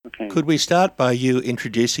Okay. Could we start by you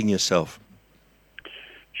introducing yourself?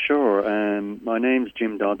 Sure. My name's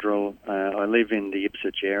Jim Dodrill. I live in the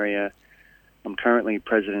Ipswich area. I'm currently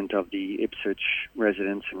president of the Ipswich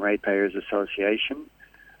Residents and Ratepayers Association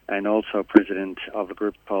and also president of a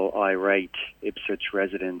group called I-Rate, Ipswich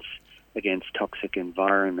Residents Against Toxic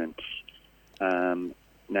Environments.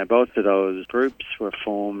 Now, both of those groups were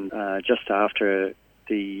formed just after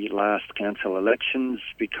the last council elections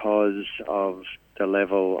because of the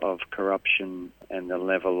level of corruption and the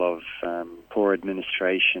level of poor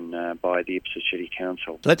administration by the Ipswich City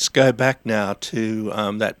Council. Let's go back now to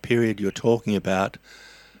that period you're talking about.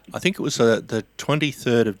 I think it was the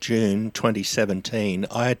 23rd of June 2017.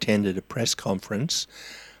 I attended a press conference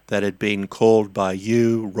that had been called by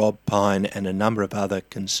you, Rob Pine, and a number of other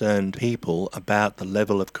concerned people about the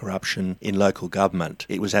level of corruption in local government.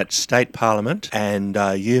 It was at State Parliament, and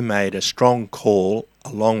you made a strong call,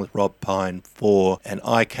 along with Rob Pine, for an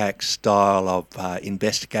ICAC style of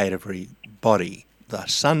investigatory body. The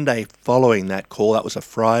Sunday following that call, that was a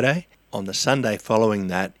Friday, on the Sunday following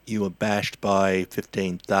that, you were bashed by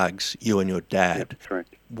 15 thugs, you and your dad. Yep,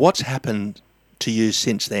 correct. What's happened to you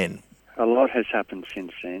since then? A lot has happened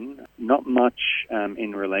since then. Not much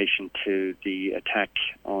in relation to the attack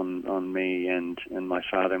on me and my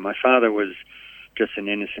father. My father was just an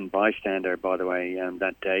innocent bystander, by the way,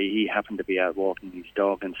 that day. He happened to be out walking his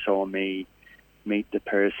dog and saw me meet the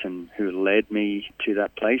person who led me to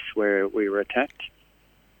that place where we were attacked.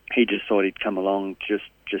 He just thought he'd come along just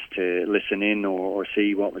to listen in or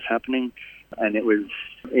see what was happening. And it was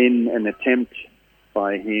in an attempt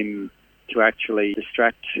by him to actually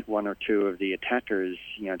distract one or two of the attackers,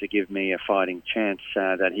 to give me a fighting chance,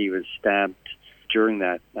 that he was stabbed during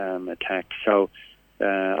that attack. So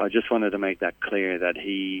I just wanted to make that clear that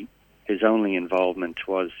his only involvement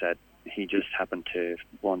was that he just happened to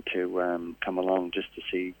want to come along just to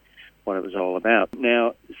see what it was all about.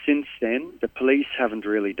 Now, since then, the police haven't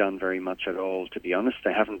really done very much at all, to be honest.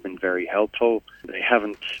 They haven't been very helpful. They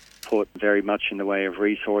haven't put very much in the way of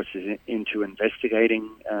resources into investigating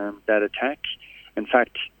that attack. In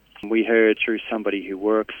fact, we heard through somebody who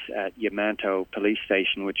works at Yamanto Police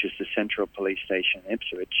Station, which is the central police station in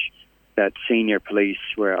Ipswich, that senior police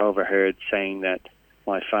were overheard saying that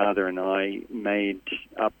my father and I made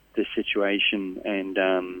up the situation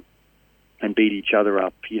and beat each other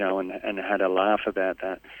up, and had a laugh about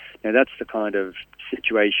that. Now, that's the kind of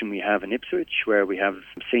situation we have in Ipswich, where we have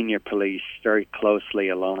senior police very closely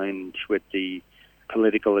aligned with the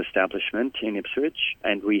political establishment in Ipswich,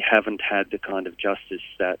 and we haven't had the kind of justice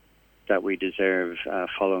that we deserve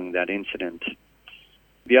following that incident.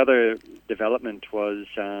 The other development was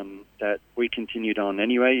that we continued on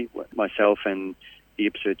anyway, myself and the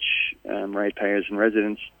Ipswich Ratepayers and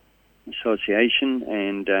Residents Association,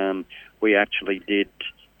 and we actually did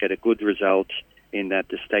get a good result in that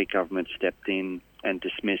the state government stepped in and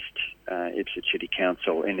dismissed Ipswich City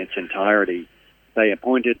Council in its entirety. They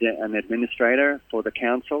appointed an administrator for the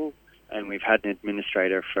council, and we've had an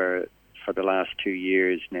administrator for the last 2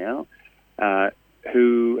 years now,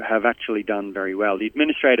 who have actually done very well. The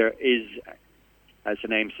administrator is, as the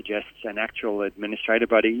name suggests, an actual administrator,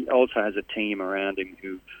 but he also has a team around him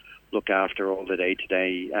who look after all the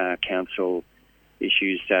day-to-day council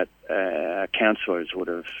issues that councillors would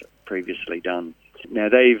have previously done. Now,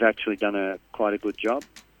 they've actually done quite a good job,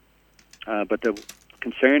 but the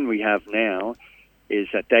concern we have now is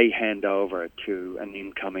that they hand over to an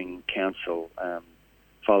incoming council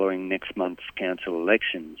following next month's council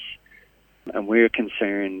elections. And we're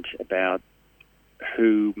concerned about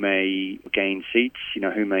who may gain seats,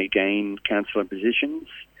 who may gain councillor positions,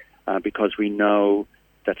 because we know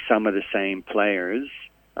that some of the same players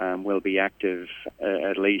will be active,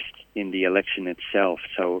 at least in the election itself.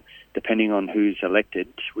 So depending on who's elected,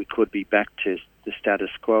 we could be back to the status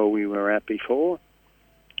quo we were at before,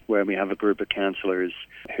 where we have a group of councillors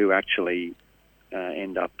who actually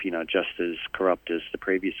end up, just as corrupt as the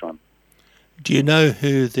previous one. Do you know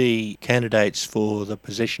who the candidates for the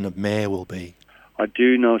position of mayor will be? I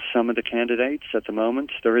do know some of the candidates at the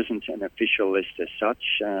moment. There isn't an official list as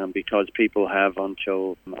such, because people have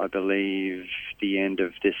until, I believe, the end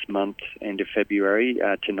of this month, end of February,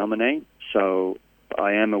 to nominate. So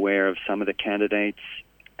I am aware of some of the candidates,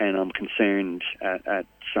 and I'm concerned at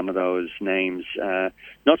some of those names.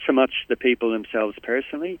 Not so much the people themselves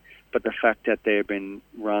personally, but the fact that they've been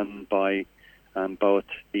run by both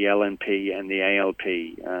the LNP and the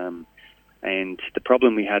ALP. And the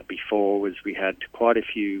problem we had before was we had quite a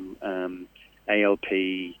few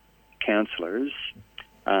ALP councillors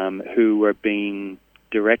who were being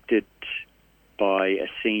directed by a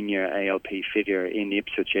senior ALP figure in the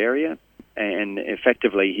Ipswich area, and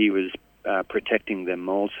effectively he was protecting them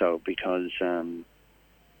also because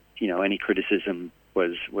any criticism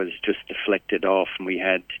was just deflected off. And we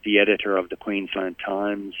had the editor of the Queensland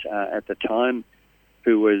Times at the time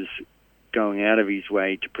who was going out of his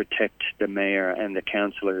way to protect the mayor and the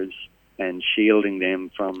councillors and shielding them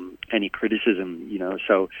from any criticism,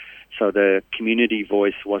 So the community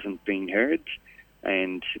voice wasn't being heard,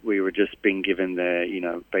 and we were just being given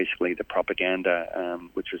basically the propaganda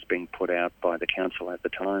which was being put out by the council at the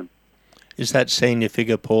time. Is that senior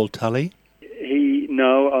figure Paul Tully?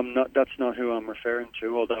 No, I'm not. That's not who I'm referring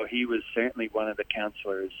to. Although he was certainly one of the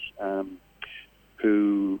councillors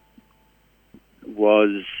who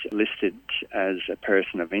was listed as a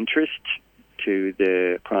person of interest to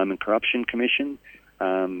the Crime and Corruption Commission.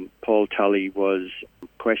 Paul Tully was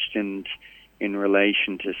questioned in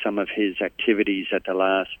relation to some of his activities at the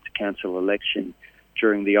last council election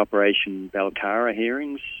during the Operation Belcara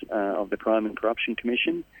hearings of the Crime and Corruption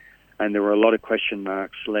Commission. And there were a lot of question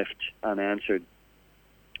marks left unanswered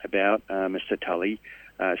about Mr. Tully,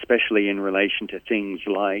 especially in relation to things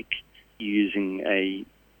like using a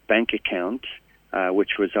bank account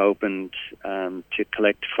which was opened to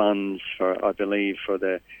collect funds for, I believe, for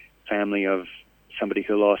the family of somebody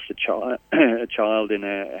who lost a child in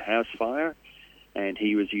a house fire, and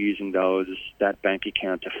he was using that bank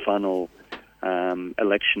account to funnel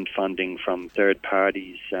election funding from third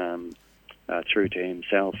parties through to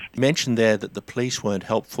himself. You mentioned there that the police weren't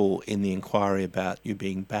helpful in the inquiry about you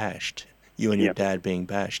being bashed, you and your dad being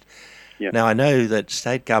bashed. Yep. Now, I know that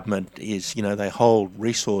state government is, they hold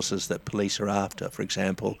resources that police are after. For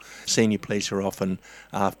example, senior police are often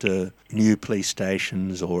after new police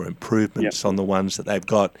stations or improvements on the ones that they've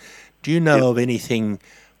got. Do you know of anything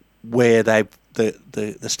where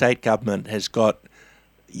the state government has got,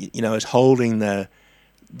 is holding the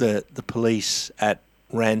police at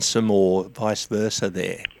ransom or vice versa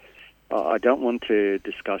there? I don't want to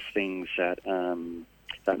discuss things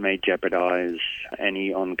that may jeopardise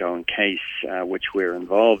any ongoing case which we're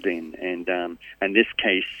involved in, and this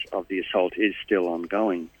case of the assault is still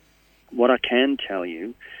ongoing. What I can tell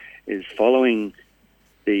you is, following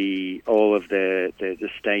all of the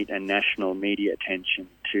state and national media attention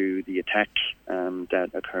to the attack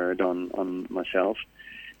that occurred on myself,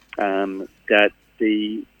 that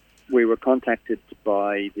we were contacted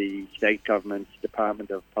by the state government's Department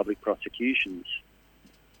of Public Prosecutions,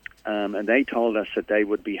 and they told us that they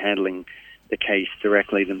would be handling the case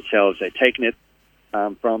directly themselves. They'd taken it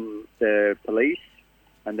from the police,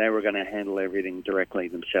 and they were going to handle everything directly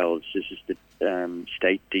themselves. This is the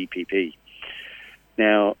state DPP.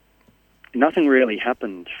 Now, nothing really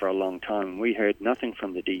happened for a long time. We heard nothing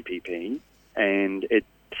from the DPP, and it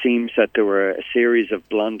seems that there were a series of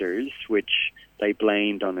blunders which they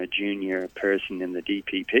blamed on a junior person in the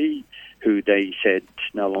DPP who they said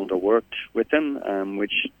no longer worked with them,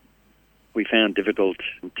 which we found difficult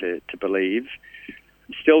to believe.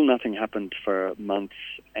 Still nothing happened for months,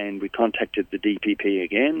 and we contacted the DPP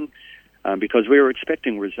again because we were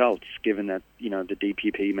expecting results, given that the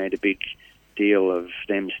DPP made a big deal of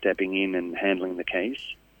them stepping in and handling the case.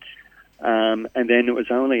 And then it was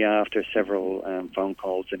only after several phone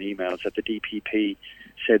calls and emails that the DPP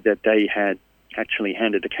said that they had actually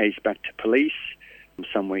handed the case back to police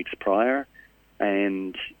some weeks prior,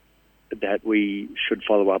 and that we should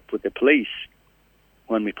follow up with the police.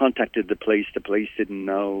 When we contacted the police didn't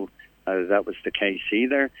know that was the case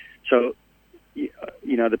either. So,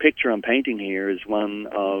 the picture I'm painting here is one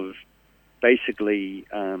of basically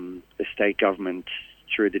the state government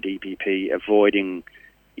through the DPP avoiding,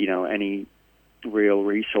 any real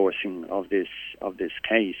resourcing of this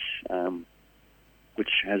case,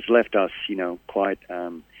 which has left us, quite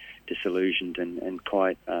disillusioned and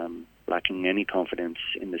quite lacking any confidence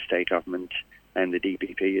in the state government and the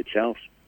DPP itself.